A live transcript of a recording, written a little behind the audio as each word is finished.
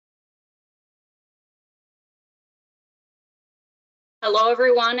Hello,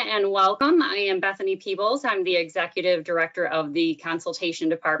 everyone, and welcome. I am Bethany Peebles. I'm the Executive Director of the Consultation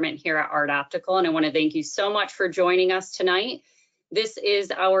Department here at Art Optical, and I want to thank you so much for joining us tonight. This is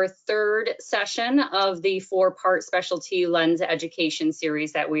our third session of the four-part specialty lens education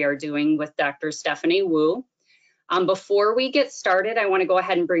series that we are doing with Dr. Stephanie Wu. Before we get started, I want to go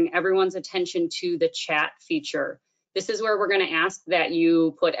ahead and bring everyone's attention to the chat feature. This is where we're going to ask that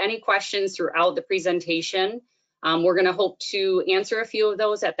you put any questions throughout the presentation. We're going to hope to answer a few of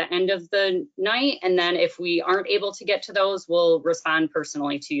those at the end of the night, and then if we aren't able to get to those, we'll respond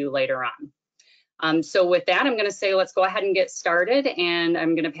personally to you later on. So with that, I'm going to say let's go ahead and get started, and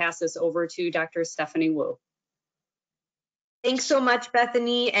I'm going to pass this over to Dr. Stephanie Wu. Thanks so much,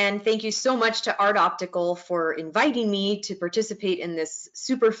 Bethany, and thank you so much to Art Optical for inviting me to participate in this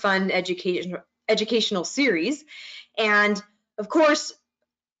super fun educational series. And of course,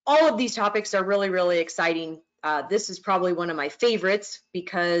 all of these topics are really exciting. This is probably one of my favorites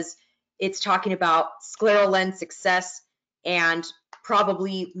because it's talking about scleral lens success, and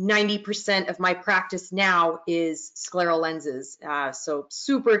probably 90% of my practice now is scleral lenses. So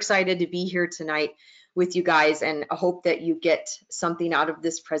super excited to be here tonight with you guys, and I hope that you get something out of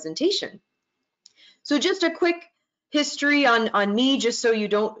this presentation. So just a quick history on me, just so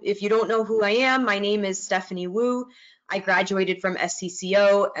if you don't know who I am, my name is Stephanie Wu. I graduated from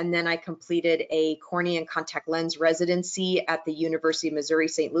SCCO, and then I completed a cornea and contact lens residency at the University of Missouri,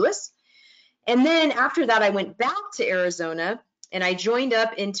 St. Louis. And then after that, I went back to Arizona, and I joined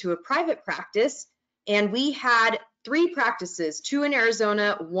up into a private practice, and we had 3 practices, 2 in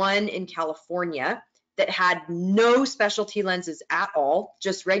Arizona, 1 in California, that had no specialty lenses at all,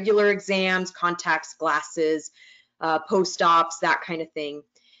 just regular exams, contacts, glasses, post-ops, that kind of thing.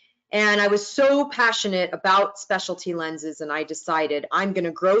 And I was so passionate about specialty lenses, and I decided I'm going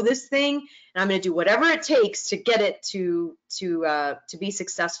to grow this thing, and I'm going to do whatever it takes to get it to be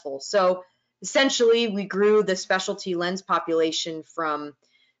successful. So essentially, we grew the specialty lens population from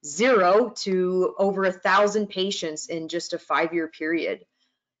 0 to over 1,000 patients in just a 5-year period.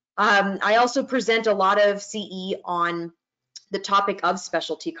 I also present a lot of CE on the topic of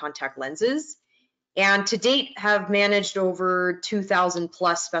specialty contact lenses, and to date have managed over 2,000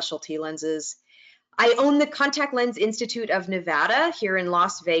 plus specialty lenses. I own the Contact Lens Institute of Nevada here in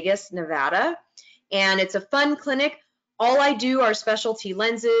Las Vegas, Nevada, and it's a fun clinic. All I do are specialty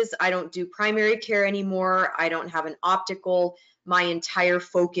lenses. I don't do primary care anymore. I don't have an optical. My entire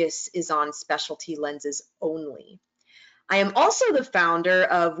focus is on specialty lenses only. I am also the founder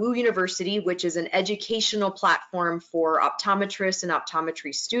of Wu University, which is an educational platform for optometrists and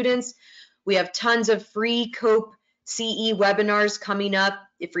optometry students. We have tons of free COPE CE webinars coming up.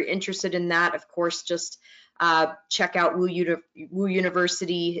 If you're interested in that, of course, just check out Wu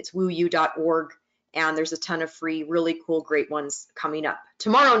University. It's wuu.org, and there's a ton of free, really cool, great ones coming up.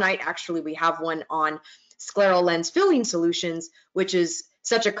 Tomorrow night, actually, we have one on scleral lens filling solutions, which is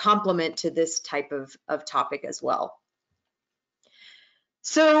such a complement to this type of topic as well.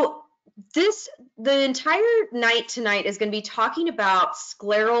 So the entire night tonight is going to be talking about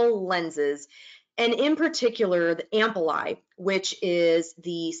scleral lenses, and in particular the Ampleye, which is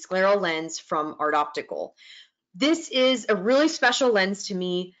the scleral lens from Art Optical. This is a really special lens to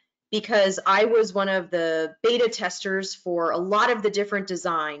me because I was one of the beta testers for a lot of the different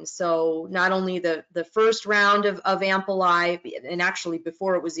designs. So not only the first round of Ampleye, and actually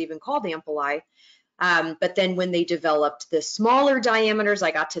before it was even called Ampleye, but then when they developed the smaller diameters,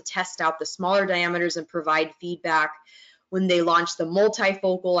 I got to test out the smaller diameters and provide feedback. When they launched the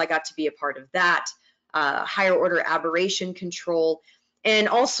multifocal, I got to be a part of that, higher order aberration control, and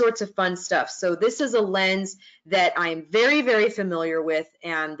all sorts of fun stuff. So this is a lens that I'm very familiar with,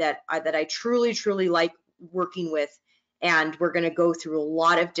 and that I truly like working with. And we're going to go through a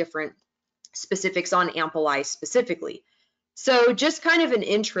lot of different specifics on Ampleye specifically. So just kind of an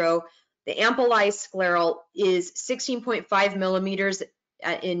intro. The Ampleye scleral is 16.5 millimeters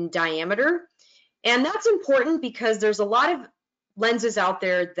in diameter, and that's important because there's a lot of lenses out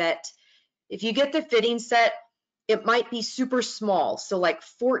there that if you get the fitting set, it might be super small, so like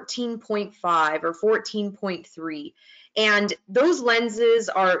 14.5 or 14.3, and those lenses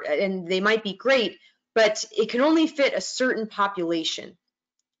and they might be great, but it can only fit a certain population.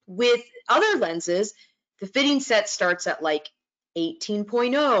 With other lenses, the fitting set starts at like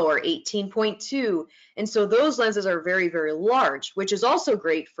 18.0 or 18.2, and so those lenses are very large, which is also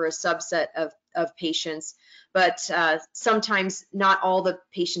great for a subset of patients, but sometimes not all the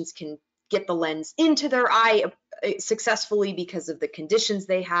patients can get the lens into their eye successfully because of the conditions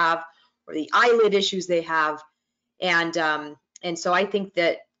they have or the eyelid issues they have, and so I think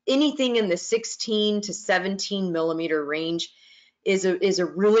that anything in the 16 to 17 millimeter range is a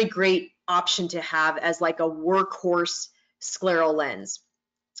really great option to have as like a workhorse scleral lens.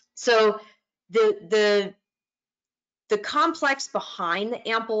 So the complex behind the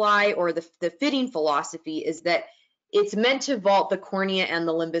Ampleye, or the fitting philosophy, is that it's meant to vault the cornea and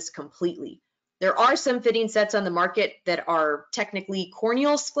the limbus completely. There are some fitting sets on the market that are technically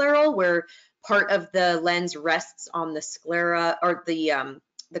corneal scleral, where part of the lens rests on the sclera, or the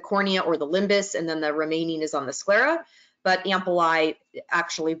cornea or the limbus, and then the remaining is on the sclera. But Ampleye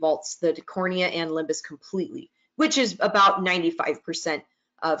actually vaults the cornea and limbus completely, which is about 95%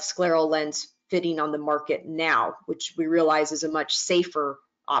 of scleral lens fitting on the market now, which we realize is a much safer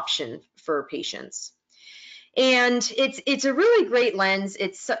option for patients. And it's a really great lens.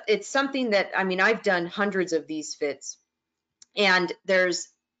 It's something that, I mean, I've done hundreds of these fits, and there's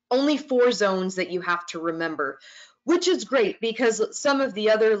only 4 zones that you have to remember, which is great because some of the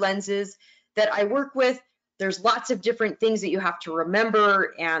other lenses that I work with, there's lots of different things that you have to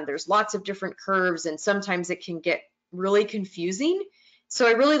remember, and there's lots of different curves, and sometimes it can get really confusing. So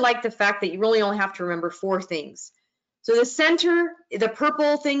I really like the fact that you really only have to remember 4 things. So the center, the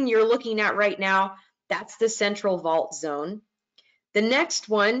purple thing you're looking at right now, that's the central vault zone. The next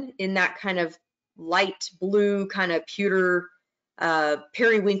one in that kind of light blue, kind of pewter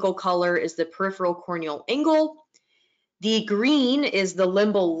periwinkle color, is the peripheral corneal angle. The green is the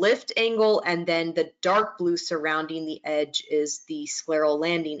limbal lift angle, and then the dark blue surrounding the edge is the scleral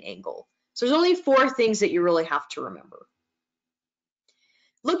landing angle. So there's only 4 things that you really have to remember.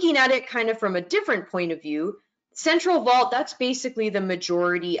 Looking at it kind of from a different point of view, central vault, that's basically the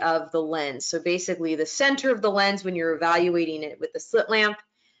majority of the lens. So basically the center of the lens when you're evaluating it with the slit lamp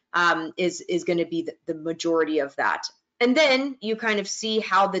is going to be the majority of that. And then you kind of see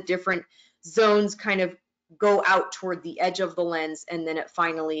how the different zones kind of go out toward the edge of the lens, and then it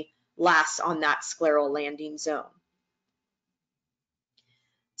finally lasts on that scleral landing zone.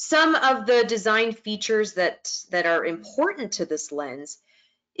 Some of the design features that are important to this lens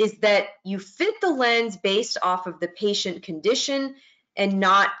is that you fit the lens based off of the patient condition and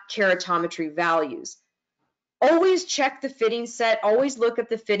not keratometry values. Always check the fitting set, always look at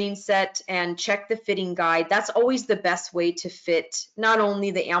the fitting set and check the fitting guide. That's always the best way to fit not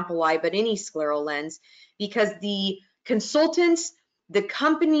only the Ampleye but any scleral lens, because the consultants, the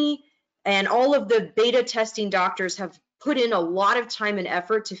company, and all of the beta testing doctors have put in a lot of time and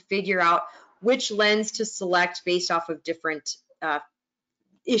effort to figure out which lens to select based off of different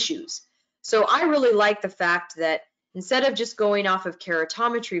issues. So I really like the fact that instead of just going off of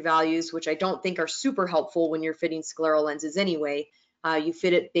keratometry values, which I don't think are super helpful when you're fitting scleral lenses anyway, you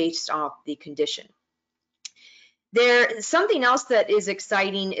fit it based off the condition. Something else that is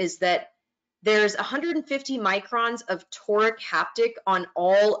exciting is that there's 150 microns of toric haptic on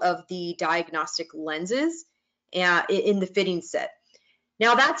all of the diagnostic lenses in the fitting set.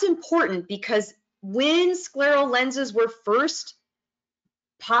 Now that's important because when scleral lenses were first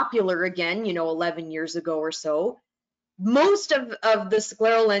popular again, 11 years ago or so, most of the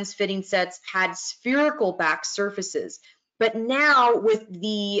scleral lens fitting sets had spherical back surfaces. But now with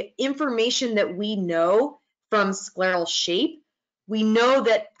the information that we know from scleral shape, we know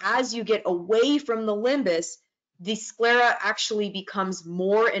that as you get away from the limbus, the sclera actually becomes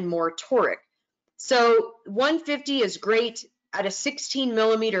more and more toric. So 150 is great at a 16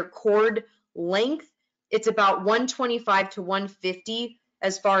 millimeter cord length. It's about 125 to 150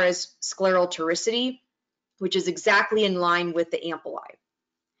 as far as scleral toricity, which is exactly in line with the Ampleye.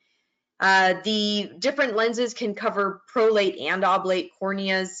 The different lenses can cover prolate and oblate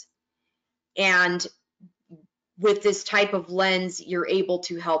corneas, and with this type of lens, you're able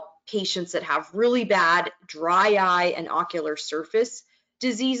to help patients that have really bad dry eye and ocular surface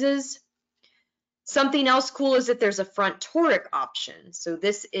diseases. Something else cool is that there's a front toric option. So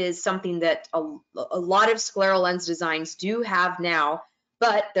this is something that a lot of scleral lens designs do have now,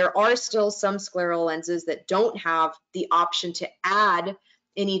 but there are still some scleral lenses that don't have the option to add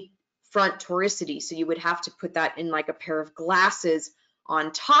any front toricity. So you would have to put that in like a pair of glasses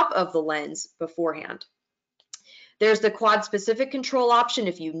on top of the lens beforehand. There's the quad specific control option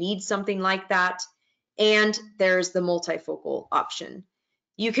if you need something like that. And there's the multifocal option.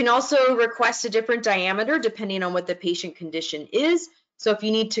 You can also request a different diameter depending on what the patient condition is. So if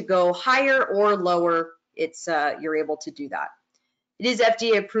you need to go higher or lower, you're able to do that. It is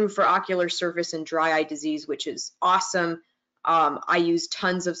FDA approved for ocular surface and dry eye disease, which is awesome. I use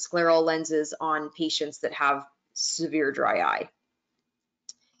tons of scleral lenses on patients that have severe dry eye.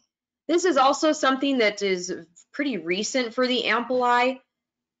 This is also something that is pretty recent for the Ampleye.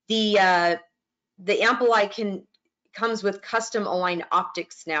 The Ampleye comes with custom aligned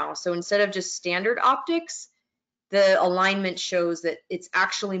optics now. So instead of just standard optics, the alignment shows that it's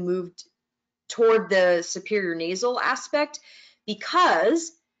actually moved toward the superior nasal aspect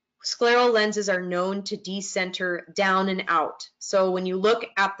because scleral lenses are known to decenter down and out. So when you look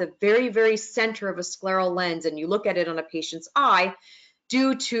at the very, very center of a scleral lens and you look at it on a patient's eye,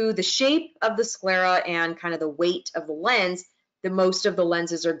 due to the shape of the sclera and kind of the weight of the lens, the most of the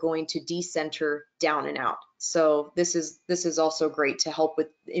lenses are going to decenter down and out. So this is also great to help with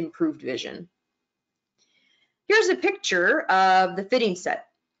improved vision. Here's a picture of the fitting set.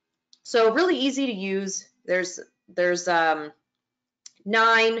 So really easy to use. There's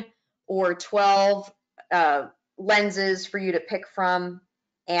 9 or 12 lenses for you to pick from,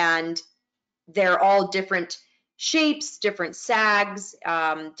 and they're all different shapes, different sags,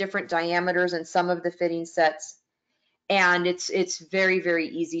 different diameters in some of the fitting sets. And it's very, very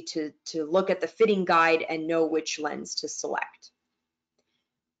easy to look at the fitting guide and know which lens to select.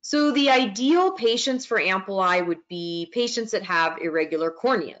 So the ideal patients for Ampleye would be patients that have irregular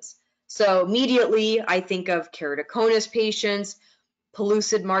corneas. So immediately I think of keratoconus patients,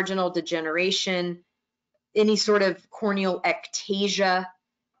 pellucid marginal degeneration, any sort of corneal ectasia,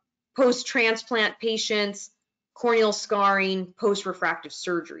 post-transplant patients, corneal scarring, post-refractive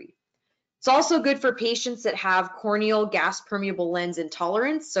surgery. It's also good for patients that have corneal gas permeable lens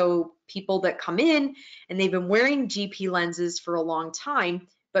intolerance. So people that come in and they've been wearing GP lenses for a long time,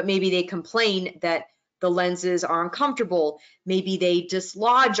 but maybe they complain that the lenses are uncomfortable. Maybe they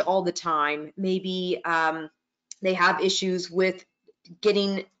dislodge all the time. Maybe they have issues with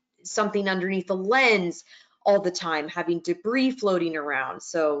getting something underneath the lens all the time, having debris floating around.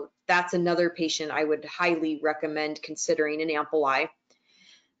 So that's another patient I would highly recommend considering an Ampleye.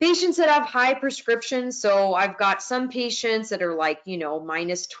 Patients that have high prescriptions, so I've got some patients that are like, you know,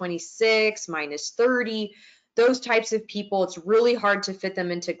 -26, -30, those types of people, it's really hard to fit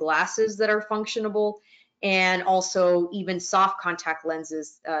them into glasses that are functionable, and also even soft contact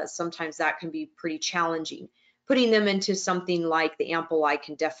lenses, sometimes that can be pretty challenging. Putting them into something like the Ampleye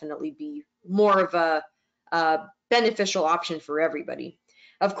can definitely be more of a beneficial option for everybody.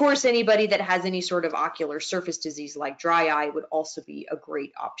 Of course, anybody that has any sort of ocular surface disease like dry eye would also be a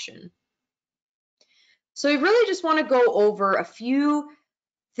great option. So I really just want to go over a few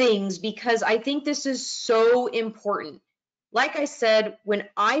things because I think this is so important. Like I said, when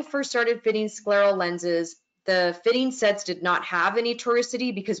I first started fitting scleral lenses, the fitting sets did not have any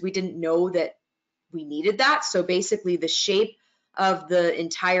toricity because we didn't know that we needed that. So basically the shape of the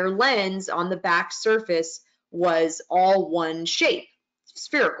entire lens on the back surface was all one shape,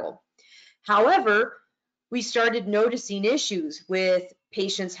 spherical. However, we started noticing issues with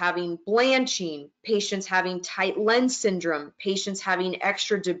patients having blanching, patients having tight lens syndrome, patients having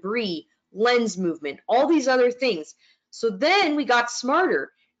extra debris, lens movement, all these other things. So then we got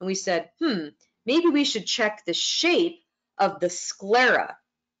smarter and we said, maybe we should check the shape of the sclera.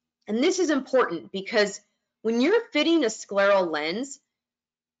 And this is important because when you're fitting a scleral lens,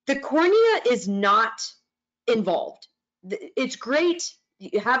 the cornea is not involved. It's great.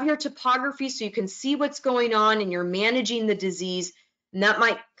 You have your topography so you can see what's going on and you're managing the disease, and that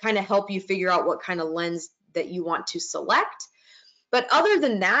might kind of help you figure out what kind of lens that you want to select. But other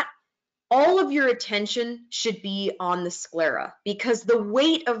than that, all of your attention should be on the sclera because the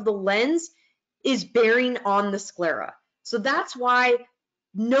weight of the lens is bearing on the sclera. So that's why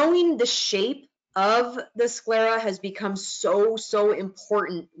knowing the shape of the sclera has become so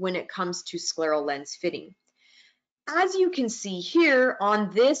important when it comes to scleral lens fitting. As you can see here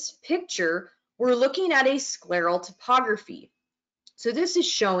on this picture, we're looking at a scleral topography. So this is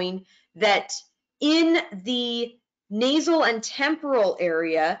showing that in the nasal and temporal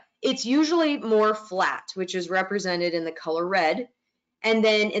area, it's usually more flat, which is represented in the color red. And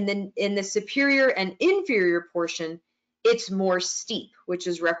then in the superior and inferior portion, it's more steep, which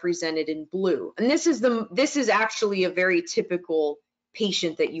is represented in blue. And this is actually a very typical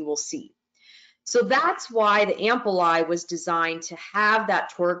patient that you will see. So that's why the Ampleye was designed to have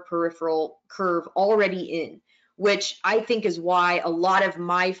that toric peripheral curve already in, which I think is why a lot of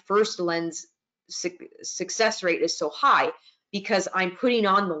my first lens success rate is so high, because I'm putting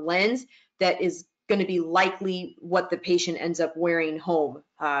on the lens that is going to be likely what the patient ends up wearing home,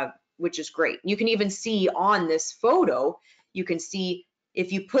 which is great. You can even see on this photo, you can see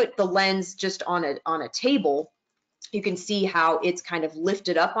if you put the lens just on a table, you can see how it's kind of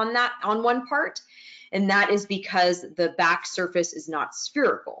lifted up on one part, and that is because the back surface is not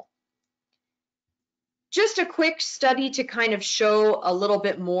spherical. Just a quick study to kind of show a little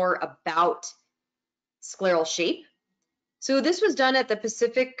bit more about scleral shape. So this was done at the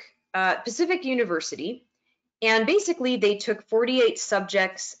Pacific University, and basically they took 48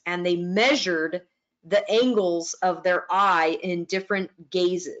 subjects and they measured the angles of their eye in different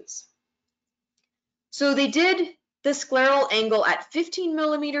gazes. So they did the scleral angle at 15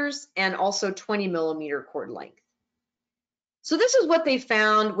 millimeters and also 20 millimeter cord length. So this is what they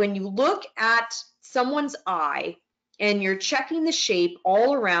found when you look at someone's eye and you're checking the shape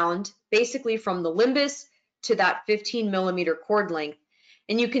all around, basically from the limbus to that 15 millimeter cord length.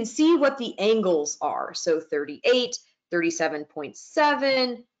 And you can see what the angles are. So 38,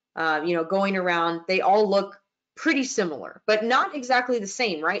 37.7, going around, they all look pretty similar, but not exactly the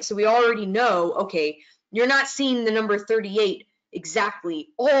same, right? So we already know, okay, you're not seeing the number 38 exactly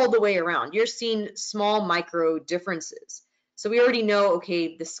all the way around. You're seeing small micro differences. So we already know,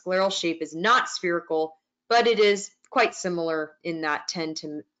 okay, the scleral shape is not spherical, but it is quite similar in that 10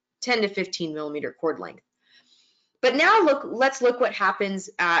 to 15 millimeter cord length. But now let's look what happens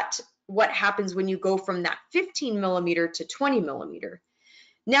when you go from that 15 millimeter to 20 millimeter.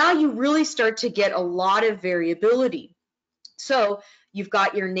 Now you really start to get a lot of variability. So you've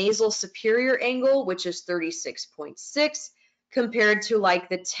got your nasal superior angle, which is 36.6, compared to like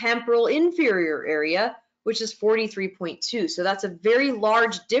the temporal inferior area, which is 43.2. So that's a very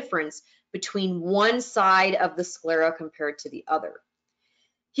large difference between one side of the sclera compared to the other.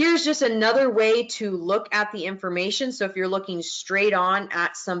 Here's just another way to look at the information. So if you're looking straight on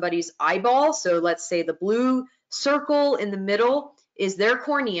at somebody's eyeball, so let's say the blue circle in the middle is their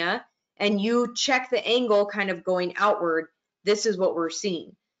cornea, and you check the angle kind of going outward, this is what we're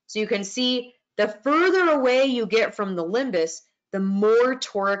seeing. So you can see the further away you get from the limbus, the more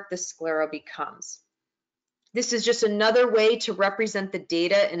toric the sclera becomes. This is just another way to represent the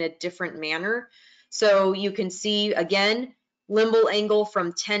data in a different manner. So you can see, again, limbal angle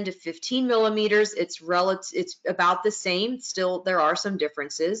from 10 to 15 millimeters, it's about the same. Still, there are some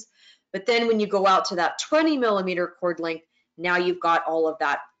differences. But then when you go out to that 20 millimeter cord length, now you've got all of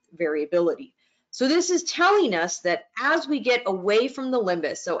that variability. So this is telling us that as we get away from the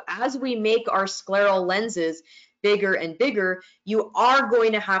limbus, so as we make our scleral lenses bigger and bigger, you are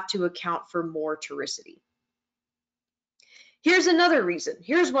going to have to account for more toricity. Here's another reason.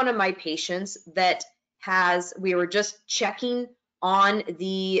 Here's one of my patients that we were just checking on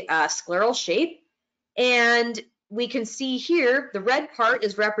the scleral shape, and we can see here the red part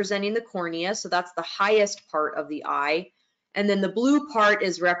is representing the cornea, so that's the highest part of the eye, and then the blue part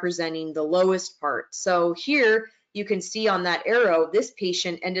is representing the lowest part. So here you can see on that arrow, this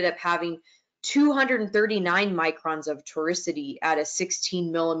patient ended up having 239 microns of toricity at a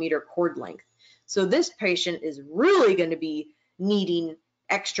 16 millimeter cord length. So this patient is really going to be needing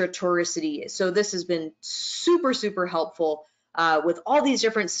extra toricity. So this has been super, super helpful with all these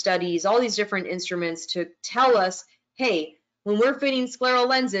different studies, all these different instruments to tell us, hey, when we're fitting scleral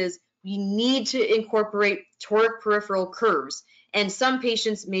lenses, we need to incorporate toric peripheral curves, and some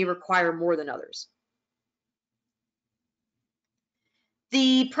patients may require more than others.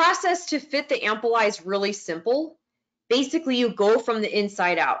 The process to fit the Ampleye is really simple. Basically, you go from the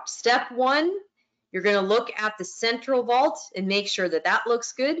inside out. Step one, you're going to look at the central vault and make sure that that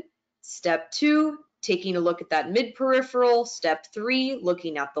looks good. Step two, taking a look at that mid-peripheral. Step three,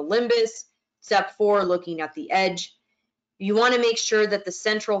 looking at the limbus. Step four, looking at the edge. You want to make sure that the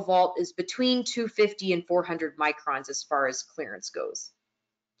central vault is between 250 and 400 microns as far as clearance goes.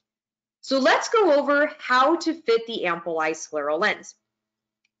 So let's go over how to fit the Ampleye scleral lens.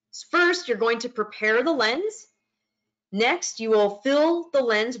 First, you're going to prepare the lens. Next, you will fill the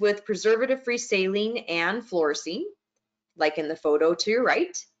lens with preservative-free saline and fluorescein, like in the photo to your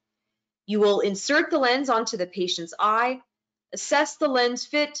right. You will insert the lens onto the patient's eye, assess the lens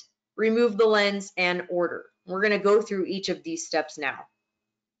fit, remove the lens, and order. We're going to go through each of these steps now.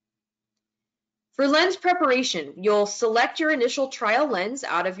 For lens preparation, you'll select your initial trial lens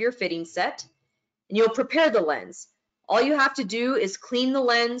out of your fitting set, and you'll prepare the lens. All you have to do is clean the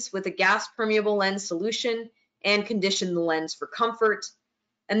lens with a gas-permeable lens solution and condition the lens for comfort,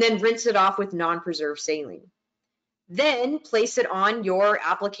 and then rinse it off with non-preserved saline. Then place it on your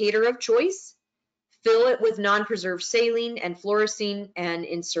applicator of choice, fill it with non-preserved saline and fluorescein, and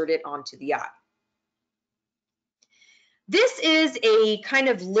insert it onto the eye. This is a kind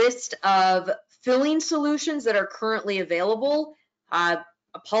of list of filling solutions that are currently available.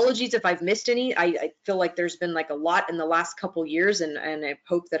 Apologies if I've missed any. I feel like there's been like a lot in the last couple years, and I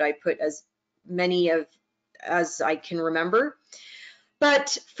hope that I put as many as I can remember.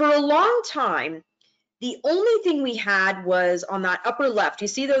 But for a long time, the only thing we had was on that upper left. You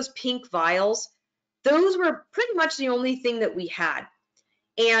see those pink vials? Those were pretty much the only thing that we had.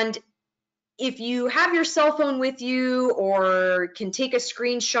 And if you have your cell phone with you or can take a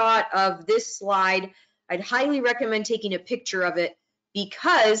screenshot of this slide, I'd highly recommend taking a picture of it,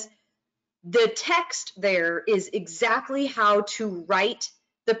 because The text there is exactly how to write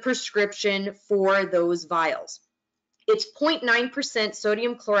the prescription for those vials. It's 0.9%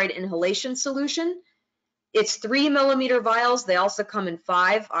 sodium chloride inhalation solution. It's 3 millimeter vials. They also come in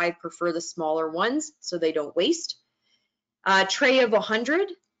 5. I prefer the smaller ones so they don't waste. Tray of 100.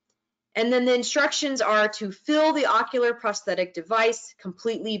 And then the instructions are to fill the ocular prosthetic device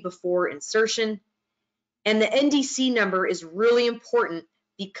completely before insertion. And the NDC number is really important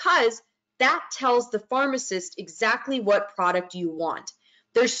because that tells the pharmacist exactly what product you want.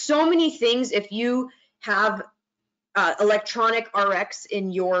 There's so many things. If you have electronic RX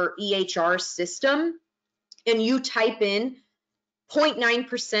in your EHR system and you type in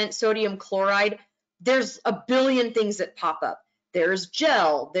 0.9% sodium chloride, there's a billion things that pop up. There's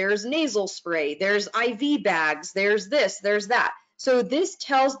gel, there's nasal spray, there's IV bags, there's this, there's that. So this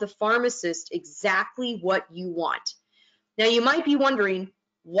tells the pharmacist exactly what you want. Now you might be wondering,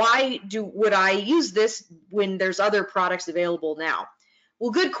 would I use this when there's other products available now?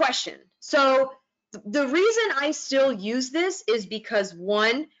 Well, good question. So the reason I still use this is because,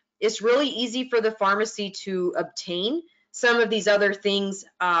 one, it's really easy for the pharmacy to obtain. Some of these other things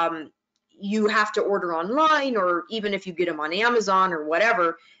you have to order online, or even if you get them on Amazon or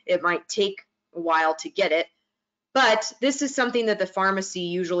whatever, it might take a while to get it. But this is something that the pharmacy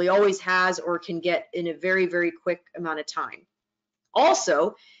usually always has or can get in a very, very quick amount of time.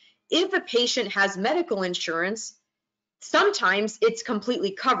 Also, if a patient has medical insurance, sometimes it's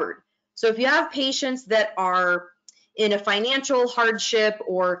completely covered. So if you have patients that are in a financial hardship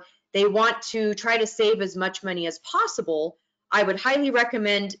or they want to try to save as much money as possible, I would highly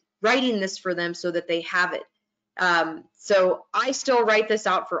recommend writing this for them so that they have it. So I still write this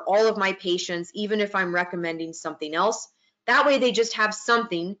out for all of my patients, even if I'm recommending something else. That way they just have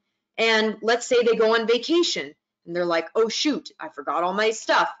something. And let's say they go on vacation and they're like, oh shoot, I forgot all my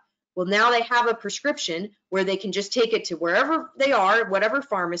stuff. Well, now they have a prescription where they can just take it to wherever they are, whatever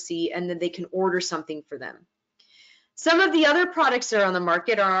pharmacy, and then they can order something for them. Some of the other products that are on the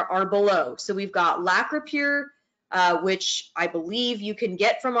market are below. So we've got Lacropure, which I believe you can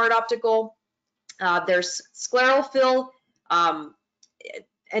get from Art Optical. There's scleral fill, and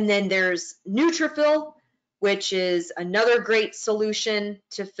then there's Neutrophil, which is another great solution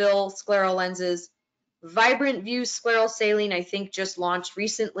to fill scleral lenses. Vibrant View scleral saline, I think, just launched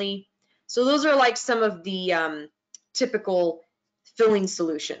recently. So those are like some of the typical filling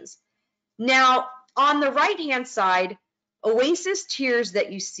solutions. Now, on the right-hand side, Oasis Tears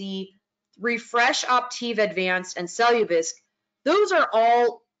that you see, Refresh Optive Advanced, and Celluvisc, those are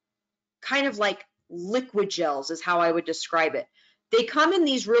all kind of like liquid gels is how I would describe it. They come in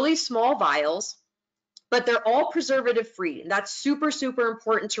these really small vials, but they're all preservative free. And that's super, super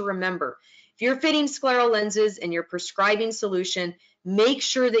important to remember. If you're fitting scleral lenses and you're prescribing solution, make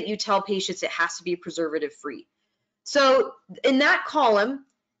sure that you tell patients it has to be preservative free. So in that column,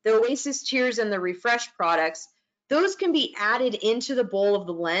 the Oasis Tears and the Refresh products, those can be added into the bowl of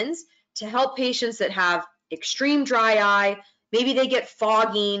the lens to help patients that have extreme dry eye. Maybe they get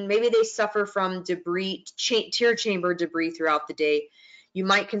fogging, maybe they suffer from debris, tear chamber debris throughout the day. You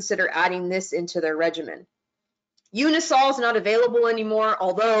might consider adding this into their regimen. Unisol is not available anymore,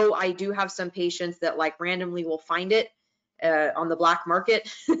 although I do have some patients that like randomly will find it on the black market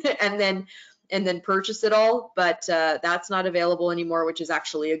and then purchase it all, but that's not available anymore, which is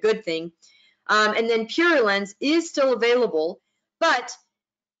actually a good thing. And then PuriLens is still available, but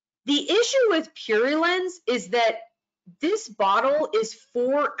the issue with PuriLens is that this bottle is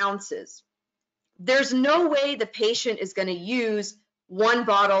 4 ounces. There's no way the patient is going to use one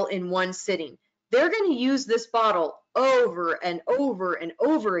bottle in one sitting. They're going to use this bottle over and over and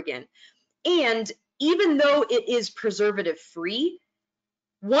over again. And even though it is preservative free,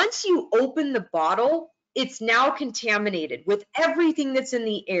 once you open the bottle, it's now contaminated with everything that's in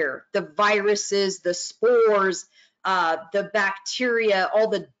the air, the viruses, the spores, the bacteria, all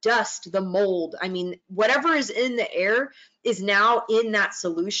the dust, the mold. I mean, whatever is in the air is now in that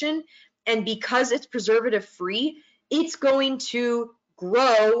solution. And because it's preservative free, it's going to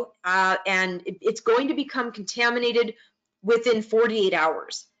grow and it's going to become contaminated within 48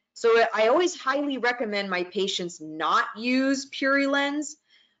 hours. So I always highly recommend my patients not use PuriLens.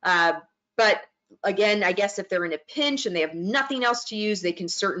 But again, I guess if they're in a pinch and they have nothing else to use, they can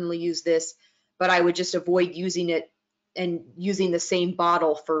certainly use this. But I would just avoid using it and using the same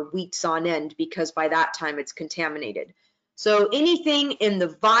bottle for weeks on end, because by that time it's contaminated. So anything in the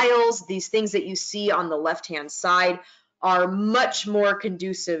vials, these things that you see on the left-hand side, are much more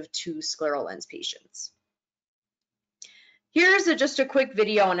conducive to scleral lens patients. Here's just a quick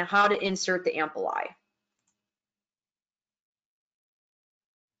video on how to insert the Ampleye.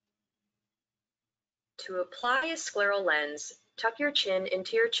 To apply a scleral lens, tuck your chin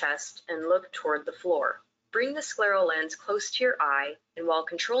into your chest and look toward the floor. Bring the scleral lens close to your eye, and while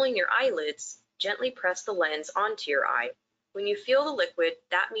controlling your eyelids, gently press the lens onto your eye. When you feel the liquid,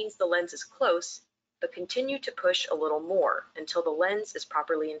 that means the lens is close, but continue to push a little more until the lens is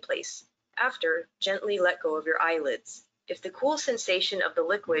properly in place. After, gently let go of your eyelids. If the cool sensation of the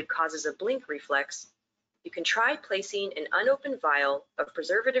liquid causes a blink reflex, you can try placing an unopened vial of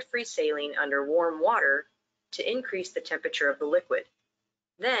preservative-free saline under warm water to increase the temperature of the liquid.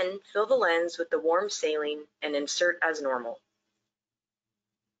 Then, fill the lens with the warm saline and insert as normal.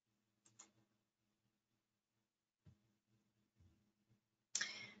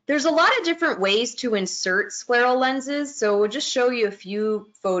 There's a lot of different ways to insert scleral lenses, so we'll just show you a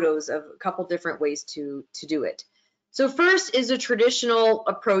few photos of a couple different ways to do it. So first is a traditional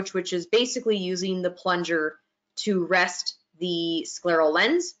approach, which is basically using the plunger to rest the scleral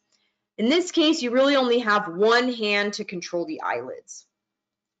lens. In this case, you really only have one hand to control the eyelids.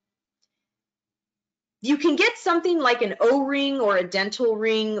 You can get something like an O-ring or a dental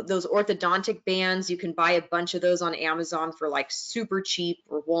ring, those orthodontic bands. You can buy a bunch of those on Amazon for like super cheap,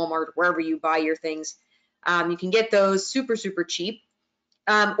 or Walmart, wherever you buy your things. You can get those super, super cheap.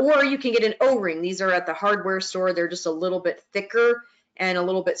 Or you can get an O-ring. These are at the hardware store. They're just a little bit thicker and a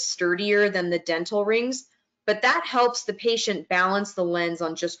little bit sturdier than the dental rings. But that helps the patient balance the lens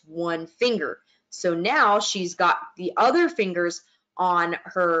on just one finger. So now she's got the other fingers on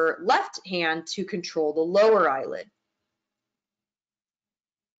her left hand to control the lower eyelid.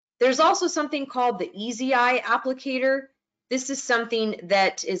 There's also something called the Easy Eye applicator. This is something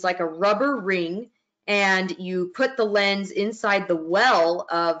that is like a rubber ring, and you put the lens inside the well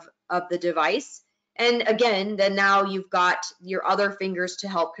of the device. And again, then now you've got your other fingers to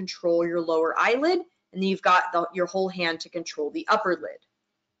help control your lower eyelid, and then you've got your whole hand to control the upper lid.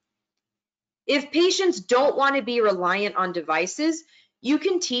 If patients don't want to be reliant on devices, you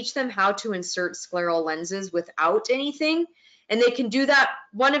can teach them how to insert scleral lenses without anything, and they can do that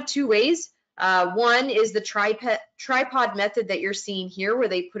one of two ways. One is the tripod method that you're seeing here, where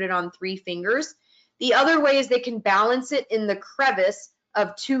they put it on 3 fingers. The other way is they can balance it in the crevice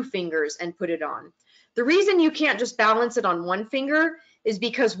of 2 fingers and put it on. The reason you can't just balance it on 1 finger is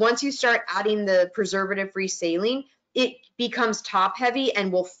because once you start adding the preservative-free saline, it becomes top heavy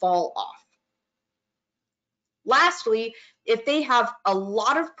and will fall off. Lastly, if they have a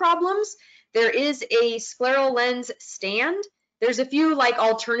lot of problems, there is a scleral lens stand. There's a few like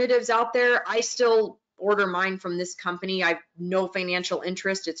alternatives out there. I still order mine from this company. I have no financial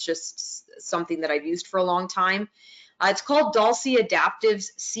interest. It's just something that I've used for a long time. It's called Dalsy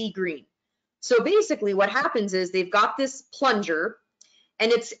Adaptive's Sea Green. So basically what happens is they've got this plunger,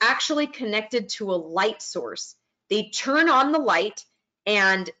 and it's actually connected to a light source. They turn on the light,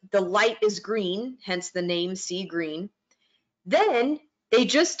 and the light is green, hence the name Sea Green. Then they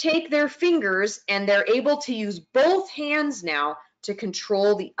just take their fingers, and they're able to use both hands now to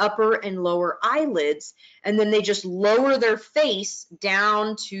control the upper and lower eyelids, and then they just lower their face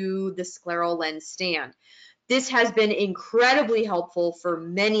down to the scleral lens stand. This has been incredibly helpful for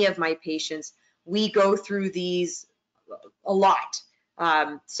many of my patients. We go through these a lot.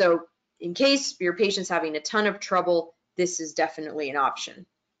 So in case your patient's having a ton of trouble, this is definitely an option.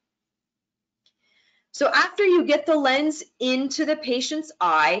 So after you get the lens into the patient's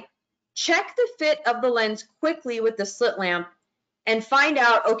eye, check the fit of the lens quickly with the slit lamp and find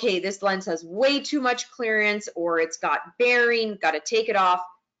out, okay, this lens has way too much clearance, or it's got bearing, got to take it off,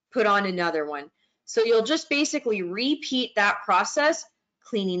 put on another one. So you'll just basically repeat that process,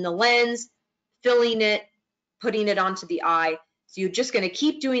 cleaning the lens, filling it, putting it onto the eye. So you're just going to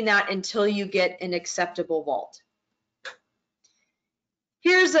keep doing that until you get an acceptable vault.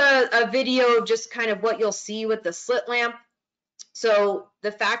 Here's a video of just kind of what you'll see with the slit lamp. So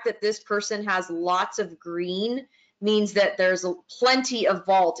the fact that this person has lots of green means that there's plenty of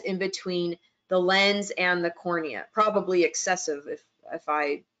vault in between the lens and the cornea, probably excessive if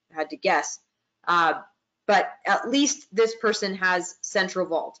I had to guess. But at least this person has central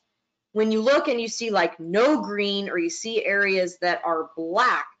vault. When you look and you see like no green, or you see areas that are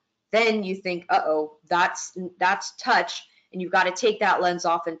black, then you think, uh-oh, that's touch, and you've got to take that lens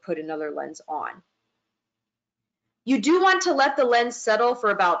off and put another lens on. You do want to let the lens settle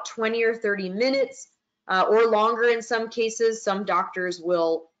for about 20 or 30 minutes or longer in some cases. Some doctors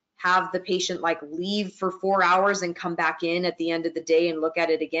will have the patient like leave for 4 hours and come back in at the end of the day and look at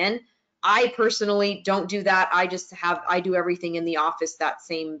it again. I personally don't do that. I do everything in the office that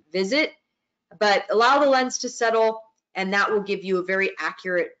same visit, but allow the lens to settle, and that will give you a very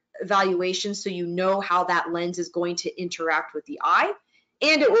accurate evaluation, so you know how that lens is going to interact with the eye,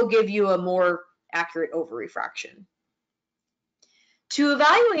 and it will give you a more accurate over-refraction. To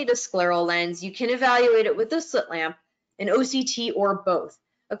evaluate a scleral lens, you can evaluate it with a slit lamp, an OCT, or both.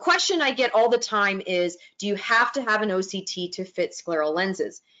 A question I get all the time is, do you have to have an OCT to fit scleral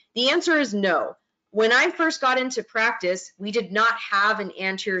lenses? The answer is no. When I first got into practice, we did not have an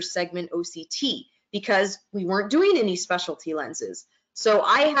anterior segment OCT because we weren't doing any specialty lenses. So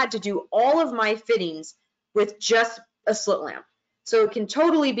I had to do all of my fittings with just a slit lamp. So it can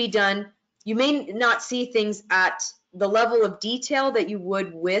totally be done. You may not see things at the level of detail that you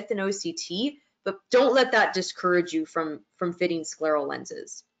would with an OCT, but don't let that discourage you from fitting scleral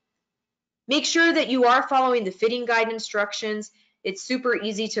lenses. Make sure that you are following the fitting guide instructions. It's super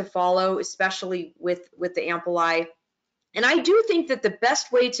easy to follow, especially with the Ampleye. And I do think that the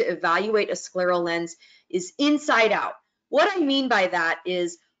best way to evaluate a scleral lens is inside out. What I mean by that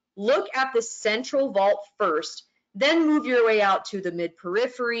is look at the central vault first, then move your way out to the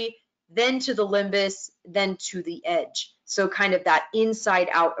mid-periphery, then to the limbus, then to the edge. So kind of that inside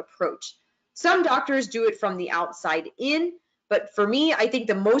out approach. Some doctors do it from the outside in, but for me, I think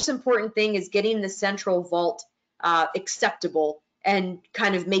the most important thing is getting the central vault acceptable and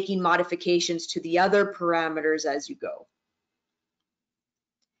kind of making modifications to the other parameters as you go.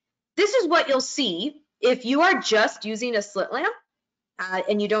 This is what you'll see if you are just using a slit lamp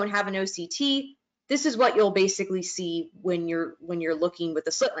and you don't have an OCT. This is what you'll basically see when you're looking with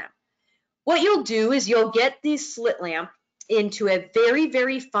a slit lamp. What you'll do is you'll get this slit lamp into a very,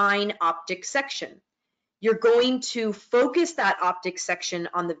 very fine optic section. You're going to focus that optic section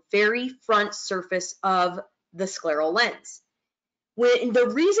on the very front surface of the scleral lens.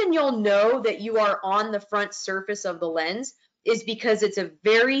 The reason you'll know that you are on the front surface of the lens is because it's a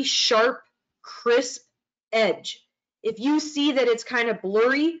very sharp, crisp edge. If you see that it's kind of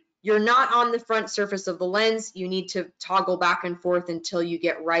blurry, you're not on the front surface of the lens. You need to toggle back and forth until you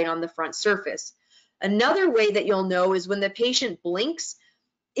get right on the front surface. Another way that you'll know is when the patient blinks,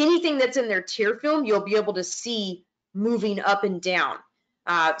 anything that's in their tear film, you'll be able to see moving up and down.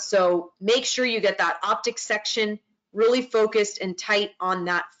 So make sure you get that optic section really focused and tight on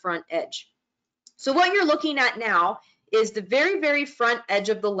that front edge. So what you're looking at now is the very, very front edge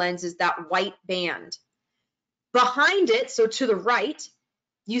of the lens is that white band. Behind it, so to the right,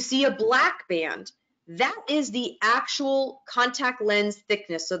 you see a black band. That is the actual contact lens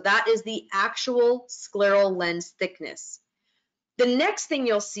thickness. So that is the actual scleral lens thickness. The next thing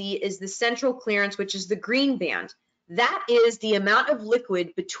you'll see is the central clearance, which is the green band. That is the amount of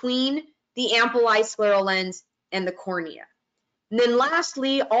liquid between the Ampleye scleral lens and the cornea. And then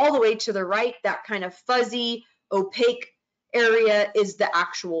lastly, all the way to the right, that kind of fuzzy, opaque area is the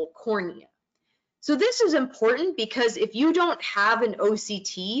actual cornea. So this is important because if you don't have an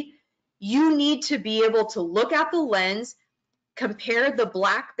OCT, you need to be able to look at the lens, compare the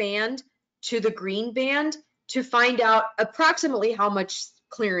black band to the green band to find out approximately how much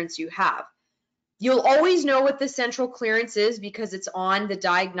clearance you have. You'll always know what the central clearance is because it's on the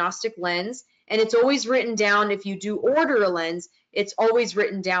diagnostic lens, and it's always written down. If you do order a lens, it's always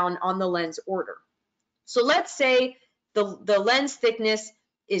written down on the lens order. So let's say the lens thickness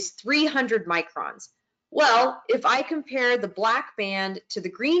is 300 microns. Well, if I compare the black band to the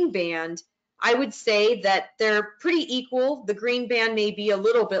green band, I would say that they're pretty equal. The green band may be a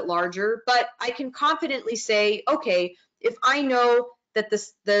little bit larger, but I can confidently say, okay, if I know that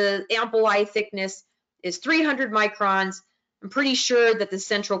the Ampleye thickness is 300 microns, I'm pretty sure that the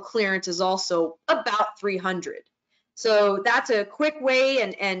central clearance is also about 300. So that's a quick way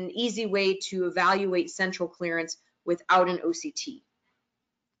and easy way to evaluate central clearance without an OCT.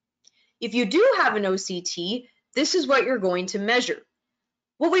 If you do have an OCT, this is what you're going to measure.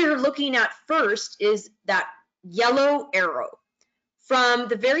 What we are looking at first is that yellow arrow. From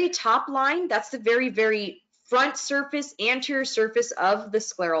the very top line, that's the very, very front surface, anterior surface of the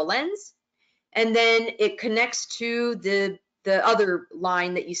scleral lens. And then it connects to the other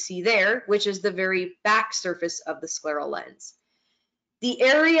line that you see there, which is the very back surface of the scleral lens. The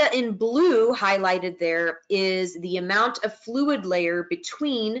area in blue highlighted there is the amount of fluid layer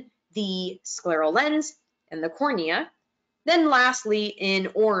between the scleral lens and the cornea. Then lastly, in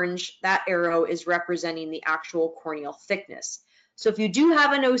orange, that arrow is representing the actual corneal thickness. So if you do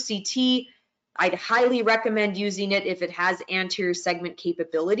have an OCT, I'd highly recommend using it if it has anterior segment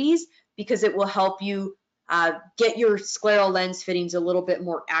capabilities because it will help you get your scleral lens fittings a little bit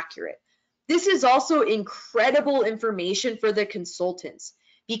more accurate. This is also incredible information for the consultants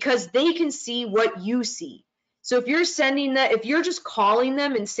because they can see what you see. So if you're if you're just calling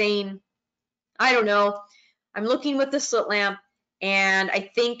them and saying, I don't know, I'm looking with the slit lamp and I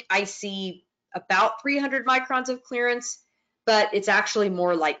think I see about 300 microns of clearance, but it's actually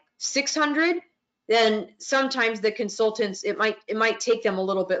more like 600, then sometimes the consultants, it might take them a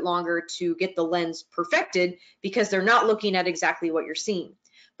little bit longer to get the lens perfected because they're not looking at exactly what you're seeing.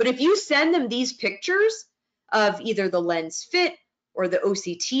 But if you send them these pictures of either the lens fit or the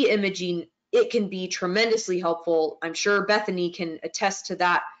OCT imaging, it can be tremendously helpful. I'm sure Bethany can attest to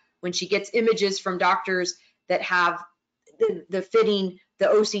that when she gets images from doctors that have the fitting, the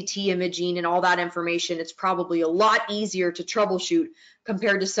OCT imaging and all that information. It's probably a lot easier to troubleshoot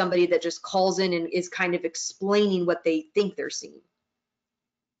compared to somebody that just calls in and is kind of explaining what they think they're seeing.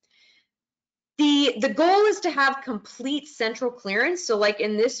 The goal is to have complete central clearance. So like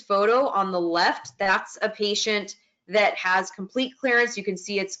in this photo on the left, that's a patient that has complete clearance. You can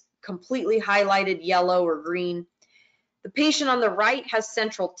see it's completely highlighted yellow or green. The patient on the right has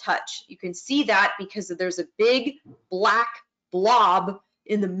central touch. You can see that because there's a big black blob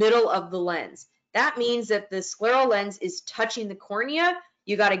in the middle of the lens. That means that the scleral lens is touching the cornea.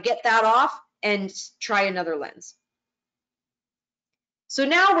 You got to get that off and try another lens. So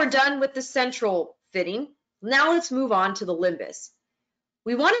now we're done with the central fitting. Now let's move on to the limbus.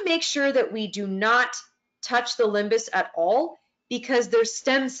 We want to make sure that we do not touch the limbus at all because there's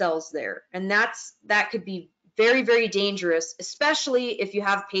stem cells there, and that could be very, very dangerous, especially if you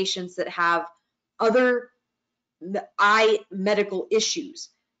have patients that have other eye medical issues.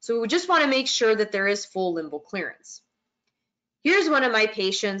 So we just want to make sure that there is full limbal clearance. Here's one of my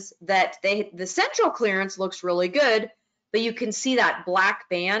patients that the central clearance looks really good, but you can see that black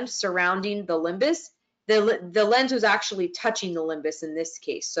band surrounding the limbus. The lens was actually touching the limbus in this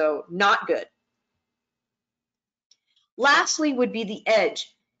case, so not good. Lastly would be the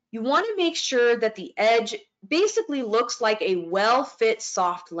edge. You want to make sure that the edge basically looks like a well-fit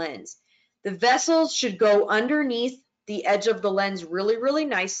soft lens. The vessels should go underneath the edge of the lens really, really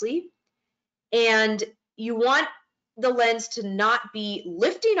nicely. And you want the lens to not be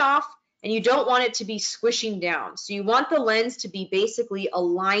lifting off, and you don't want it to be squishing down. So you want the lens to be basically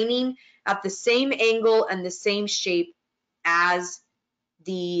aligning at the same angle and the same shape as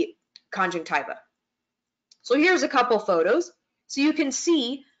the conjunctiva. So here's a couple photos. So you can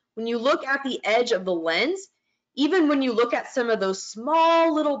see when you look at the edge of the lens, even when you look at some of those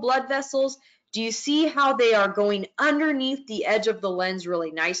small little blood vessels, do you see how they are going underneath the edge of the lens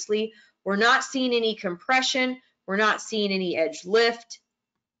really nicely? We're not seeing any compression. We're not seeing any edge lift.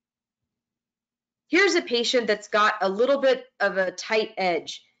 Here's a patient that's got a little bit of a tight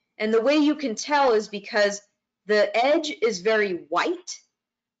edge. And the way you can tell is because the edge is very white,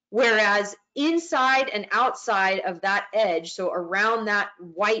 whereas inside and outside of that edge, so around that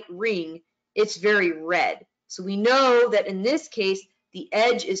white ring, it's very red. So we know that in this case, the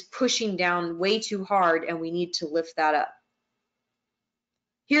edge is pushing down way too hard and we need to lift that up.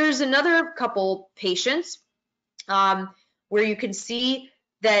 Here's another couple patients where you can see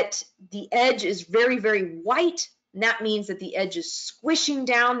that the edge is very, very white, and that means that the edge is squishing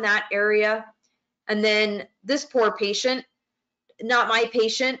down that area. And then this poor patient, not my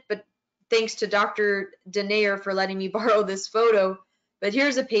patient, but thanks to Dr. Denayer for letting me borrow this photo, but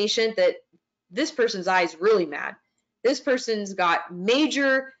here's a patient that this person's eye is really mad. This person's got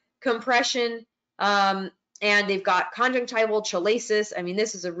major compression and they've got conjunctival chalasis. I mean,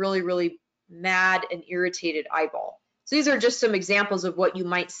 this is a really, really mad and irritated eyeball. So these are just some examples of what you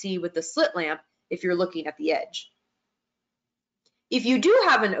might see with the slit lamp if you're looking at the edge. If you do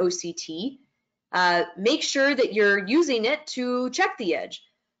have an OCT, make sure that you're using it to check the edge.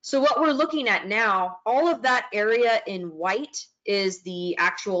 So what we're looking at now, all of that area in white is the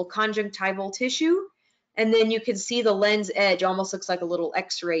actual conjunctival tissue. And then you can see the lens edge almost looks like a little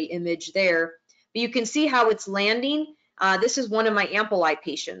x-ray image there. But you can see how it's landing. This is one of my Ampleye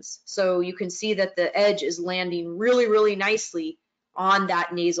patients. So you can see that the edge is landing really, really nicely on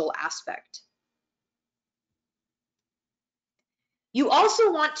that nasal aspect. You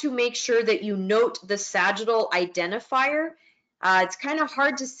also want to make sure that you note the sagittal identifier. It's kind of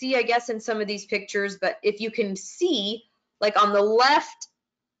hard to see, I guess, in some of these pictures, but if you can see, like on the left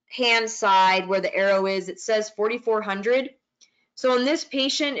hand side where the arrow is, it says 4400. So in this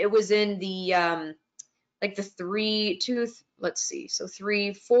patient, it was in the like the 3, 2, let's see, so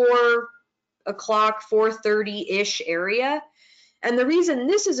 3, 4 o'clock, 4:30-ish area. And the reason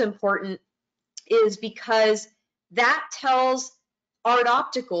this is important is because that tells Art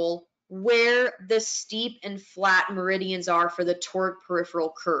Optical where the steep and flat meridians are for the toric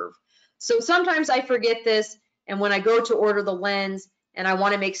peripheral curve. So sometimes I forget this, and when I go to order the lens and I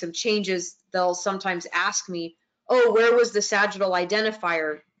want to make some changes, they'll sometimes ask me, oh, where was the sagittal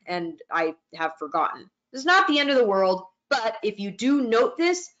identifier? And I have forgotten. It's not the end of the world, but if you do note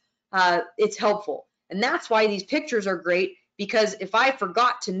this, it's helpful. And that's why these pictures are great, because if I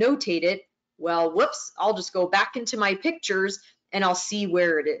forgot to notate it, Well, whoops, I'll just go back into my pictures and I'll see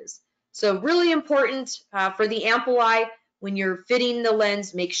where it is. So really important for the Ampleye, when you're fitting the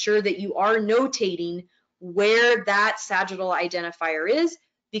lens, make sure that you are notating where that sagittal identifier is,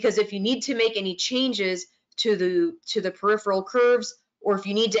 because if you need to make any changes to the peripheral curves, or if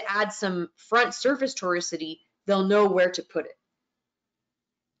you need to add some front surface toricity, they'll know where to put it.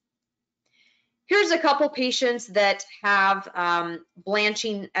 Here's a couple patients that have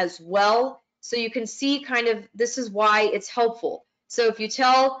blanching as well. So you can see kind of, this is why it's helpful. So if you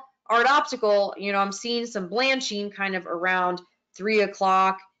tell Art Optical, you know, I'm seeing some blanching kind of around 3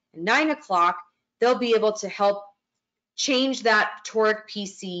 o'clock and 9 o'clock, they'll be able to help change that toric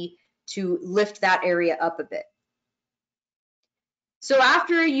PC to lift that area up a bit. So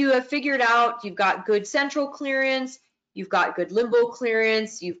after you have figured out you've got good central clearance, you've got good limbo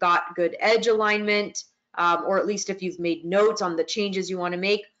clearance, you've got good edge alignment, or at least if you've made notes on the changes you want to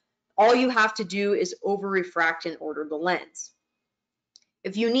make, all you have to do is over refract and order the lens.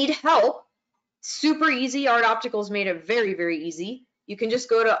 If you need help, super easy. Art Optical's made it very, very easy. You can just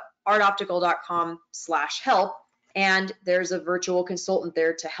go to artoptical.com/help, and there's a virtual consultant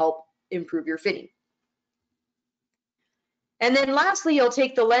there to help improve your fitting. And then lastly, you'll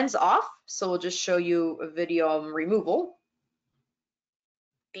take the lens off. So we'll just show you a video of removal.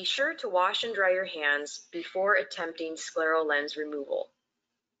 Be sure to wash and dry your hands before attempting scleral lens removal.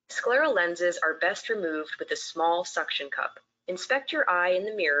 Scleral lenses are best removed with a small suction cup. Inspect your eye in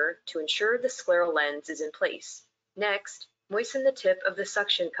the mirror to ensure the scleral lens is in place. Next, moisten the tip of the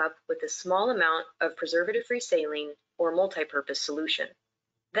suction cup with a small amount of preservative-free saline or multipurpose solution.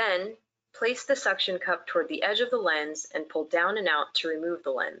 Then, place the suction cup toward the edge of the lens and pull down and out to remove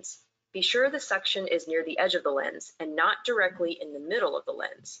the lens. Be sure the suction is near the edge of the lens and not directly in the middle of the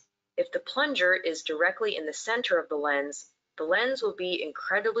lens. If the plunger is directly in the center of the lens will be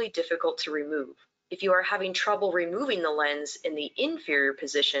incredibly difficult to remove. If you are having trouble removing the lens in the inferior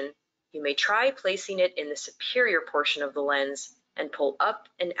position, you may try placing it in the superior portion of the lens and pull up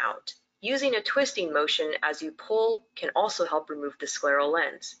and out. Using a twisting motion as you pull can also help remove the scleral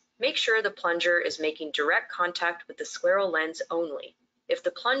lens. Make sure the plunger is making direct contact with the scleral lens only. If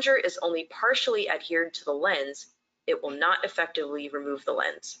the plunger is only partially adhered to the lens, it will not effectively remove the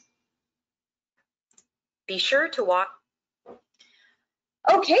lens. Be sure to walk.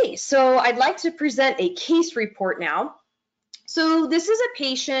 Okay, so I'd like to present a case report now. So this is a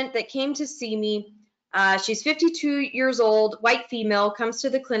patient that came to see me. She's 52 years old, white female, comes to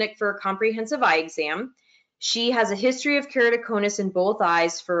the clinic for a comprehensive eye exam. She has a history of keratoconus in both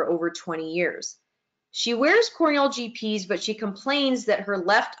eyes for over 20 years. She wears corneal GPs, but she complains that her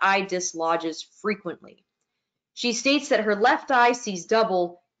left eye dislodges frequently. She states that her left eye sees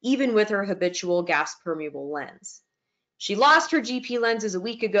double, even with her habitual gas-permeable lens. She lost her GP lenses a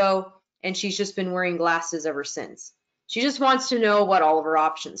week ago, and she's just been wearing glasses ever since. She just wants to know what all of her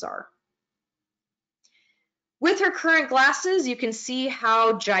options are. With her current glasses, you can see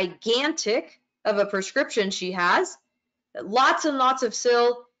how gigantic of a prescription she has. Lots and lots of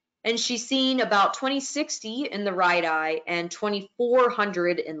SIL, and she's seeing about 20/60 in the right eye and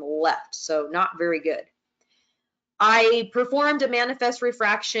 2400 in the left, so not very good. I performed a manifest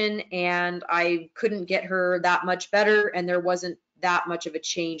refraction and I couldn't get her that much better, and there wasn't that much of a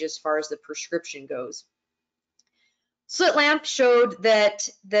change as far as the prescription goes. Slit lamp showed that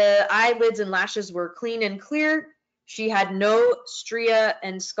the eyelids and lashes were clean and clear. She had no stria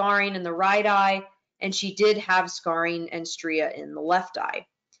and scarring in the right eye, and she did have scarring and stria in the left eye.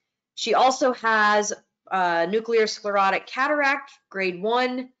 She also has nuclear sclerotic cataract, grade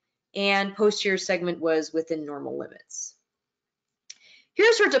 1, and posterior segment was within normal limits.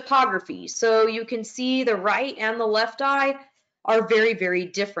 Here's her topography. So you can see the right and the left eye are very, very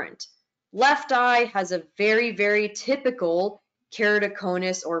different. Left eye has a very, very typical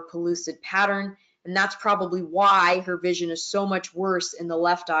keratoconus or pellucid pattern, and that's probably why her vision is so much worse in the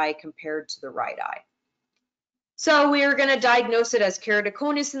left eye compared to the right eye. So we are going to diagnose it as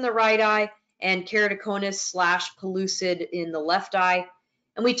keratoconus in the right eye and keratoconus/pellucid in the left eye.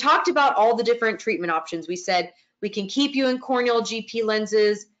 And we talked about all the different treatment options. We said we can keep you in corneal GP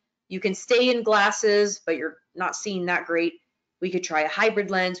lenses, you can stay in glasses, but you're not seeing that great. We could try a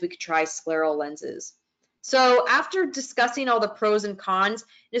hybrid lens, we could try scleral lenses. So after discussing all the pros and cons,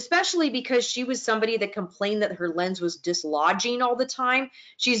 and especially because she was somebody that complained that her lens was dislodging all the time,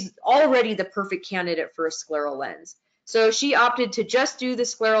 she's already the perfect candidate for a scleral lens. So she opted to just do the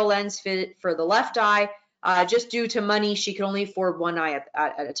scleral lens fit for the left eye. Just due to money, she could only afford one eye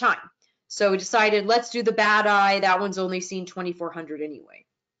at a time. So we decided, let's do the bad eye. That one's only seen 2400 anyway.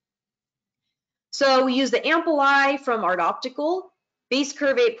 So we used the Ampleye from Art Optical. base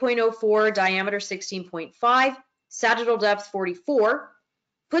curve 8.04, diameter 16.5, sagittal depth 44.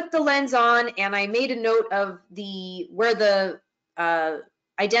 Put the lens on, and I made a note of where the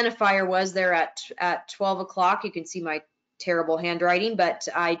identifier was there at 12 o'clock. You can see my terrible handwriting, but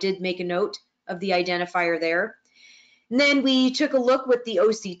I did make a note of the identifier there. And then we took a look with the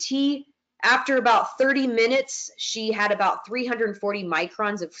OCT. After about 30 minutes, she had about 340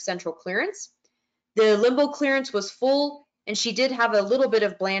 microns of central clearance. The limbal clearance was full, and she did have a little bit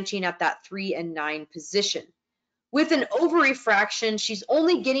of blanching at that 3 and 9 position. With an over-refraction, she's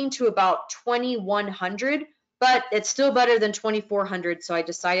only getting to about 2100, but it's still better than 2400, so I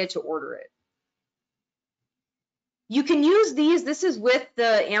decided to order it. You can use these. This is with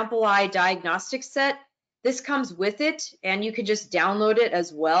the Ampleye diagnostic set. This comes with it, and you can just download it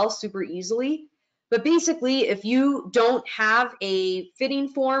as well super easily. But basically, if you don't have a fitting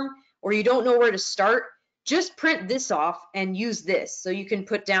form or you don't know where to start, just print this off and use this. So you can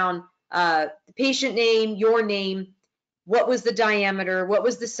put down the patient name, your name, what was the diameter, what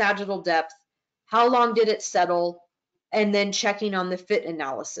was the sagittal depth, how long did it settle, and then checking on the fit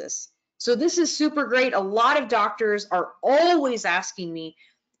analysis. So this is super great. A lot of doctors are always asking me,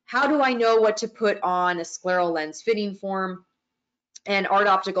 how do I know what to put on a scleral lens fitting form? And Art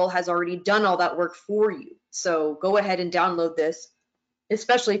Optical has already done all that work for you. So go ahead and download this,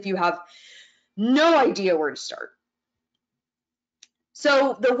 especially if you have no idea where to start.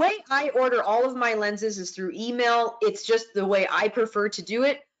 So the way I order all of my lenses is through email. It's just the way I prefer to do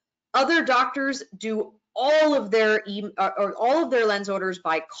it. Other doctors do all of their lens orders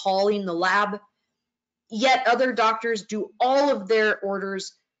by calling the lab. Yet other doctors do all of their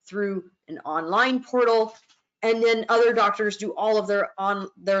orders through an online portal, and then other doctors do all of their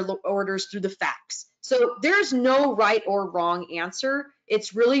orders through the fax. So there's no right or wrong answer.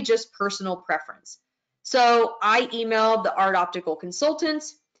 It's really just personal preference. So I emailed the Art Optical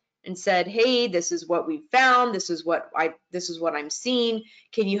consultants and said, hey, this is what we found. This is what I'm seeing.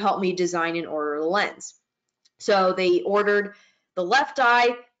 Can you help me design and order the lens? So they ordered the left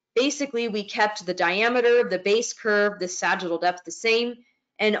eye. Basically, we kept the diameter, the base curve, the sagittal depth the same,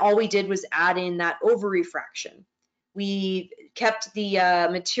 and all we did was add in that over-refraction. We kept the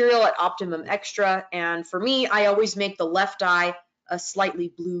material at optimum extra, and for me, I always make the left eye a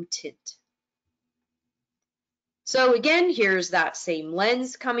slightly blue tint. So again, here's that same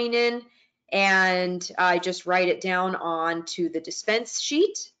lens coming in, and I just write it down onto the dispense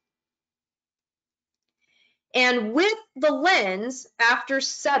sheet. And with the lens, after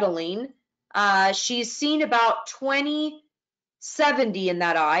settling, she's seen about 20/70 in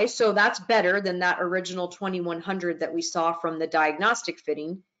that eye, so that's better than that original 2100 that we saw from the diagnostic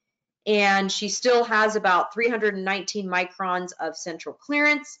fitting. And she still has about 319 microns of central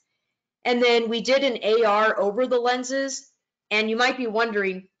clearance. And then we did an AR over the lenses, and you might be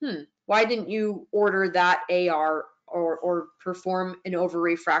wondering, why didn't you order that AR or perform an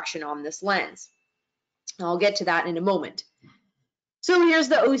over-refraction on this lens? I'll get to that in a moment. So here's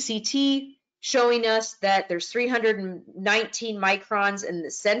the OCT showing us that there's 319 microns in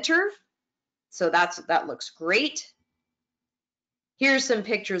the center. So that looks great. Here's some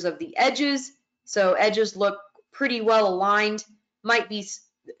pictures of the edges. So edges look pretty well aligned. Might be,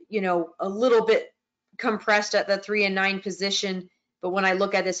 a little bit compressed at the 3 and 9 position, but when I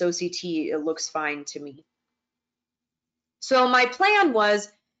look at this OCT, it looks fine to me. So my plan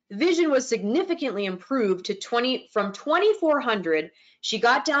was, vision was significantly improved to from 2400, she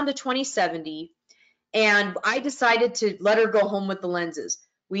got down to 20/70, and I decided to let her go home with the lenses.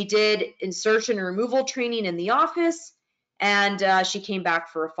 We did insertion and removal training in the office, and she came back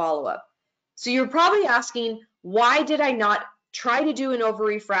for a follow-up. So you're probably asking, why did I not try to do an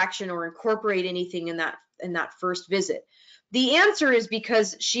over-refraction or incorporate anything in that first visit? The answer is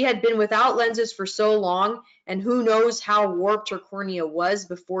because she had been without lenses for so long, and who knows how warped her cornea was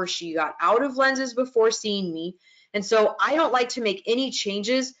before she got out of lenses before seeing me. And so I don't like to make any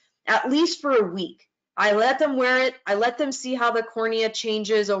changes, at least for a week. I let them wear it, I let them see how the cornea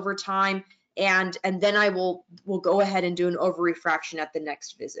changes over time, and then I will go ahead and do an over-refraction at the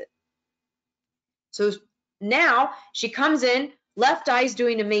next visit. So now she comes in, left eye's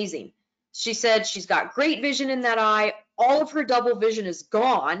doing amazing. She said she's got great vision in that eye, all of her double vision is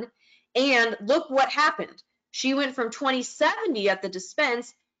gone, and look what happened. She went from 20/70 at the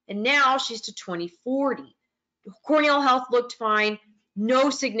dispense, and now she's to 20/40. Corneal health looked fine,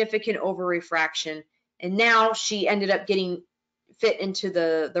 no significant over-refraction, and now she ended up getting fit into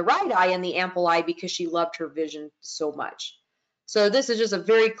the right eye and the Ampleye because she loved her vision so much. So this is just a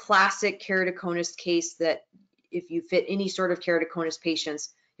very classic keratoconus case that if you fit any sort of keratoconus patients,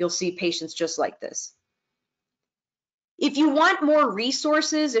 you'll see patients just like this. If you want more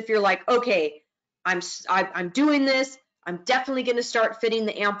resources, if you're like, okay, I'm doing this, I'm definitely going to start fitting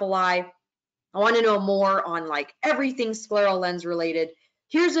the Ampleye, I want to know more on like everything scleral lens related,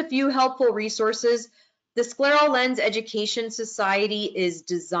 here's a few helpful resources. The Scleral Lens Education Society is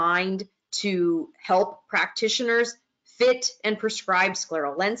designed to help practitioners fit and prescribe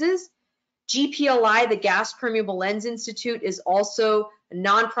scleral lenses. GPLI, the Gas Permeable Lens Institute, is also a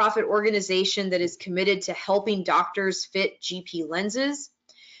nonprofit organization that is committed to helping doctors fit GP lenses.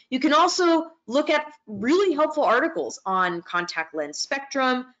 You can also look at really helpful articles on contact lens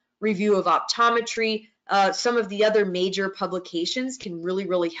spectrum, review of optometry. Some of the other major publications can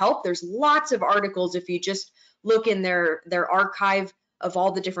really help. There's lots of articles if you just look in their archive of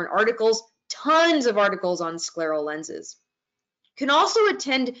all the different articles, tons of articles on scleral lenses. You can also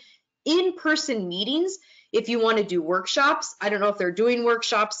attend in-person meetings if you want to do workshops. I don't know if they're doing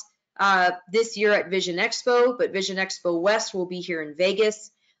workshops this year at Vision Expo, but Vision Expo West will be here in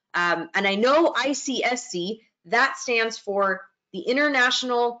Vegas. And I know ICSC, that stands for the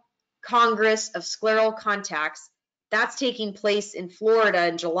International Congress of Scleral Contacts. That's taking place in Florida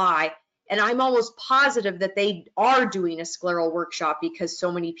in July. And I'm almost positive that they are doing a scleral workshop because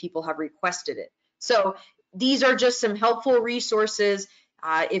so many people have requested it. So these are just some helpful resources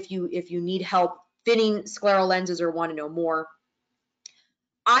if you need help fitting scleral lenses or want to know more.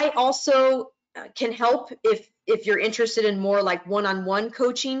 I also can help if you're interested in more like one-on-one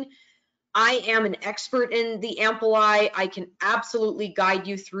coaching. I am an expert in the Ampleye. I can absolutely guide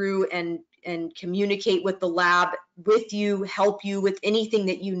you through and communicate with the lab with you, help you with anything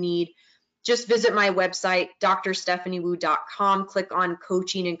that you need. Just visit my website, drstephaniewu.com, click on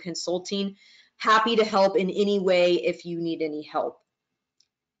coaching and consulting. Happy to help in any way if you need any help.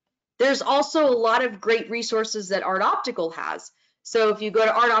 There's also a lot of great resources that Art Optical has. So if you go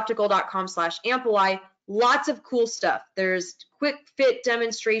to artoptical.com/Ampleye, lots of cool stuff. There's quick fit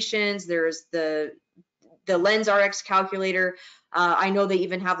demonstrations. There's the Lens RX calculator. I know they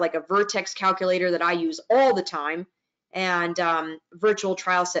even have like a Vertex calculator that I use all the time, and virtual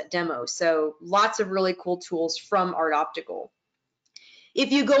trial set demos. So lots of really cool tools from Art Optical.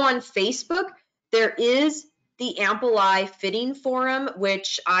 If you go on Facebook, there is the Ampleye Fitting Forum,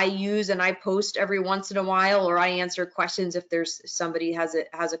 which I use and I post every once in a while, or I answer questions if there's somebody has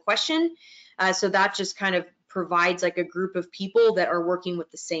a question. So that just kind of provides like a group of people that are working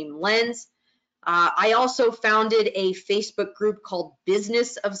with the same lens. I also founded a Facebook group called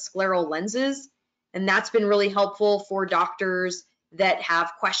Business of Scleral Lenses, and that's been really helpful for doctors that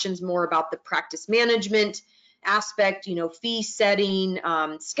have questions more about the practice management aspect, you know, fee setting,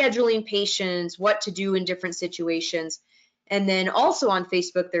 scheduling patients, what to do in different situations. And then also on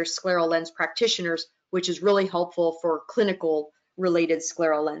Facebook, there's scleral lens practitioners, which is really helpful for clinical related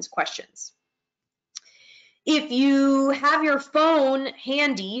scleral lens questions. If you have your phone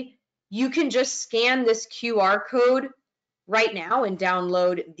handy, you can just scan this QR code right now and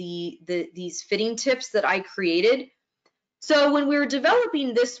download these fitting tips that I created. So when we were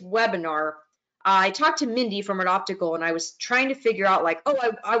developing this webinar, I talked to Mindy from Art Optical, and I was trying to figure out like, oh,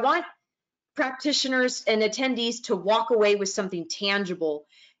 I want practitioners and attendees to walk away with something tangible.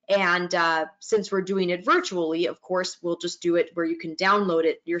 And since we're doing it virtually, of course, we'll just do it where you can download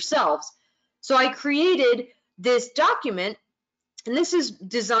it yourselves. So I created this document, and this is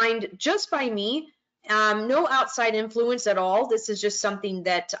designed just by me, no outside influence at all. This is just something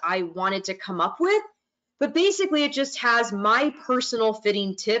that I wanted to come up with. But basically, it just has my personal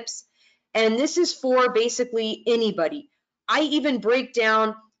fitting tips. And this is for basically anybody. I even break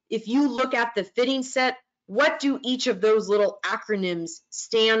down, if you look at the fitting set, what do each of those little acronyms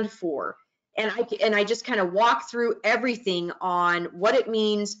stand for? And I just kind of walk through everything on what it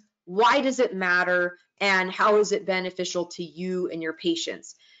means, why does it matter, and how is it beneficial to you and your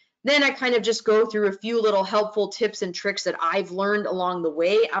patients. Then I kind of just go through a few little helpful tips and tricks that I've learned along the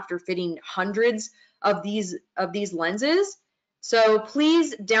way after fitting hundreds of these lenses. So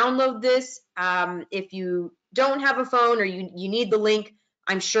please download this. If you don't have a phone or you need the link,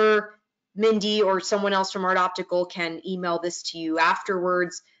 I'm sure Mindy or someone else from Art Optical can email this to you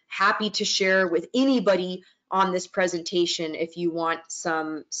afterwards. Happy to share with anybody on this presentation if you want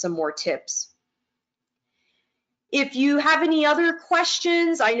some more tips. If you have any other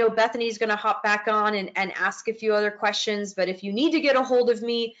questions, I know Bethany's going to hop back on and ask a few other questions, but if you need to get a hold of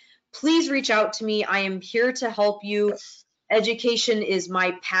me, please reach out to me. I am here to help you. Education is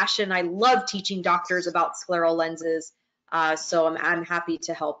my passion. I love teaching doctors about scleral lenses, so I'm happy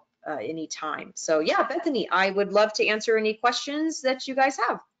to help anytime. So yeah, Bethany, I would love to answer any questions that you guys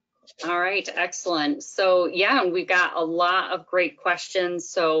have. All right, excellent. So yeah, we've got a lot of great questions.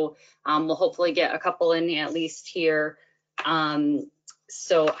 So we'll hopefully get a couple in at least here.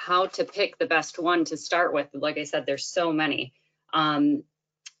 So how to pick the best one to start with? Like I said, there's so many.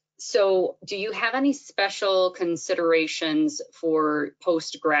 So do you have any special considerations for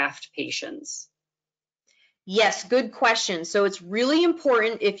post-graft patients? Yes, good question. So it's really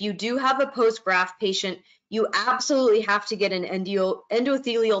important if you do have a post-graft patient, you absolutely have to get an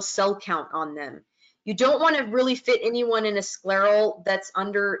endothelial cell count on them. You don't want to really fit anyone in a scleral that's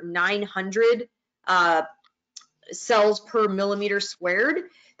under 900 cells per millimeter squared.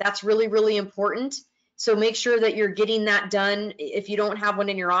 That's really, really important. So make sure that you're getting that done. If you don't have one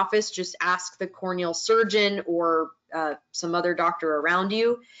in your office, just ask the corneal surgeon or some other doctor around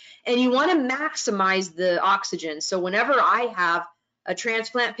you. And you want to maximize the oxygen. So whenever I have a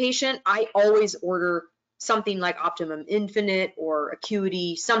transplant patient, I always order something like Optimum Infinite or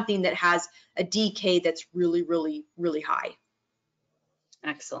Acuity, something that has a DK that's really, really, really high.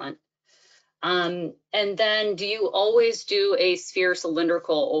 Excellent. And then do you always do a sphere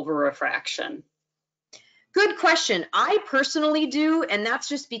cylindrical over-refraction? Good question. I personally do, and that's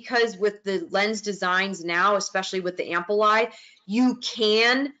just because with the lens designs now, especially with the Ampleye, you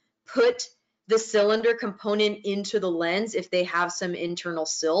can put the cylinder component into the lens if they have some internal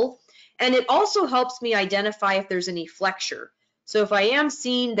sill. And it also helps me identify if there's any flexure. So if I am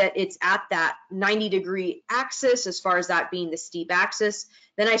seeing that it's at that 90-degree axis, as far as that being the steep axis,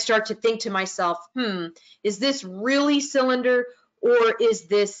 then I start to think to myself, is this really cylinder or is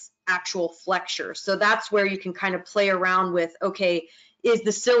this actual flexure? So that's where you can kind of play around with, okay, is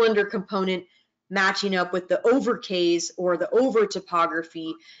the cylinder component matching up with the over Ks or the over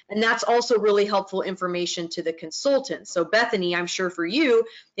topography? And that's also really helpful information to the consultant. So Bethany, I'm sure for you,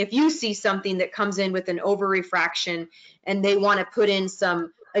 if you see something that comes in with an over refraction and they want to put in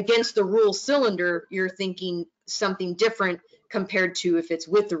some against the rule cylinder, you're thinking something different compared to if it's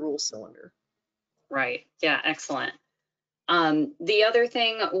with the rule cylinder. Right. Yeah, excellent. The other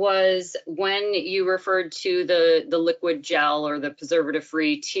thing was when you referred to the liquid gel or the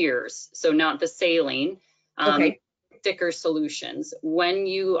preservative-free tiers, so not the saline, Okay. thicker solutions. When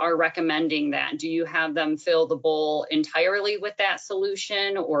you are recommending that, do you have them fill the bowl entirely with that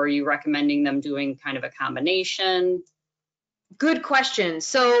solution, or are you recommending them doing kind of a combination? Good question.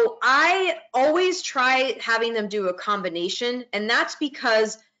 So I always try having them do a combination, and that's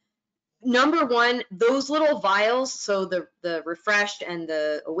because number one, those little vials, so the refreshed and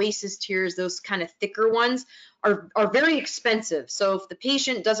the Oasis tiers, those kind of thicker ones are very expensive. So if the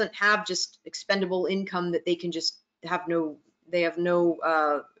patient doesn't have just expendable income that they can just have no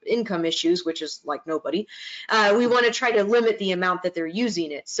income issues, which is like nobody, we want to try to limit the amount that they're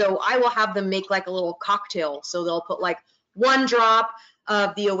using it. So I will have them make like a little cocktail. So they'll put like 1 drop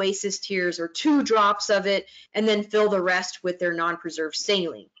of the Oasis tiers or 2 drops of it, and then fill the rest with their non-preserved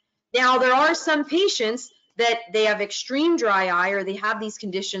saline. Now, there are some patients that they have extreme dry eye or they have these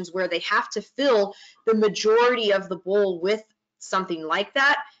conditions where they have to fill the majority of the bowl with something like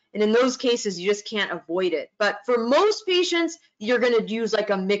that. And in those cases, you just can't avoid it. But for most patients, you're going to use like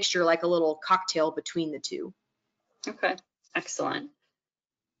a mixture, like a little cocktail between the two. Okay, excellent.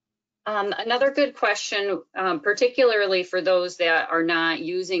 Another good question, particularly for those that are not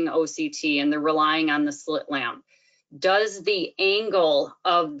using OCT and they're relying on the slit lamp. Does the angle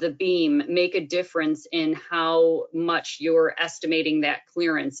of the beam make a difference in how much you're estimating that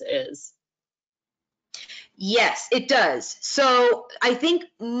clearance is? Yes, it does. So I think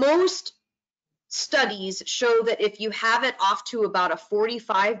most studies show that if you have it off to about a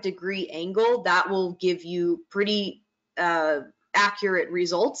 45-degree angle, that will give you pretty accurate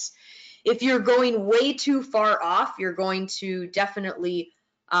results. If you're going way too far off, you're going to definitely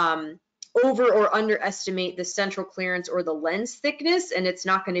over or underestimate the central clearance or the lens thickness, and it's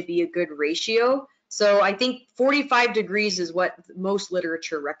not going to be a good ratio. So I think 45 degrees is what most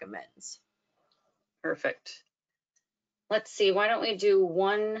literature recommends. Perfect. Let's see, why don't we do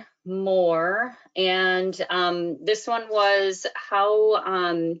one more? And this one was how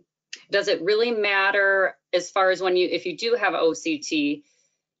does it really matter as far as if you do have OCT,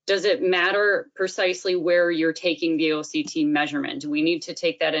 does it matter precisely where you're taking the OCT measurement? Do we need to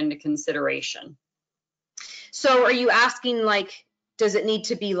take that into consideration? So are you asking, like, does it need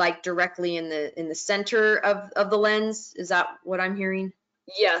to be like directly in the center of the lens? Is that what I'm hearing?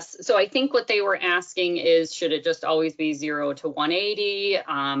 Yes. So I think what they were asking is, should it just always be 0 to 180,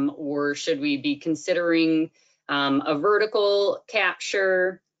 or should we be considering a vertical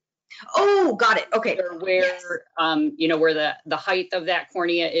capture? Oh, got it. Okay. Or where, yes. You know, where the height of that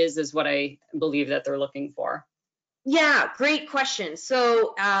cornea is what I believe that they're looking for. Yeah, great question.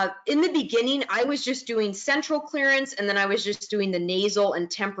 So in the beginning, I was just doing central clearance, and then I was just doing the nasal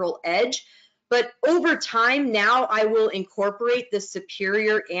and temporal edge. But over time now I will incorporate the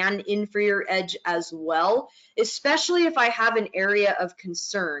superior and inferior edge as well, especially if I have an area of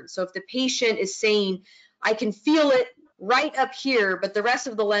concern. So if the patient is saying, I can feel it right up here, but the rest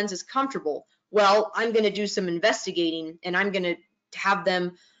of the lens is comfortable, well, I'm going to do some investigating and I'm going to have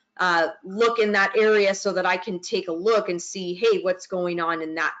them look in that area so that I can take a look and see, hey, what's going on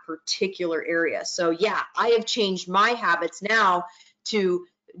in that particular area. So yeah, I have changed my habits now to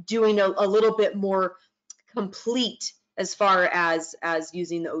doing a little bit more complete as far as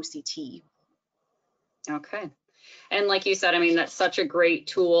using the OCT. Okay. And like you said, I mean, that's such a great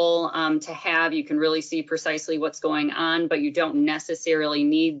tool to have. You can really see precisely what's going on, but you don't necessarily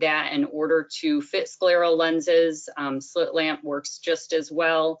need that in order to fit scleral lenses. Slit lamp works just as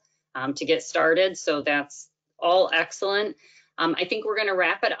well to get started. So that's all excellent. I think we're going to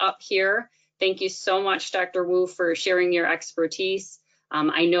wrap it up here. Thank you so much, Dr. Wu, for sharing your expertise.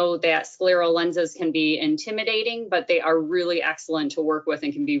 I know that scleral lenses can be intimidating, but they are really excellent to work with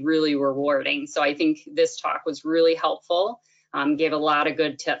and can be really rewarding. So I think this talk was really helpful, gave a lot of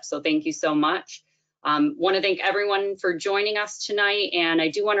good tips. So thank you so much. Want to thank everyone for joining us tonight. And I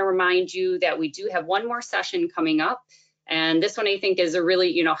do want to remind you that we do have one more session coming up. And this one I think is a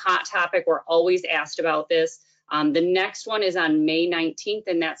really, hot topic. We're always asked about this. The next one is on May 19th,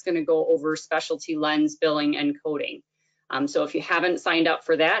 and that's going to go over specialty lens billing and coding. So if you haven't signed up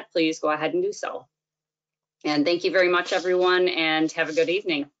for that, please go ahead and do so. And thank you very much, everyone, and have a good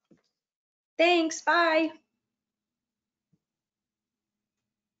evening. Thanks. Bye.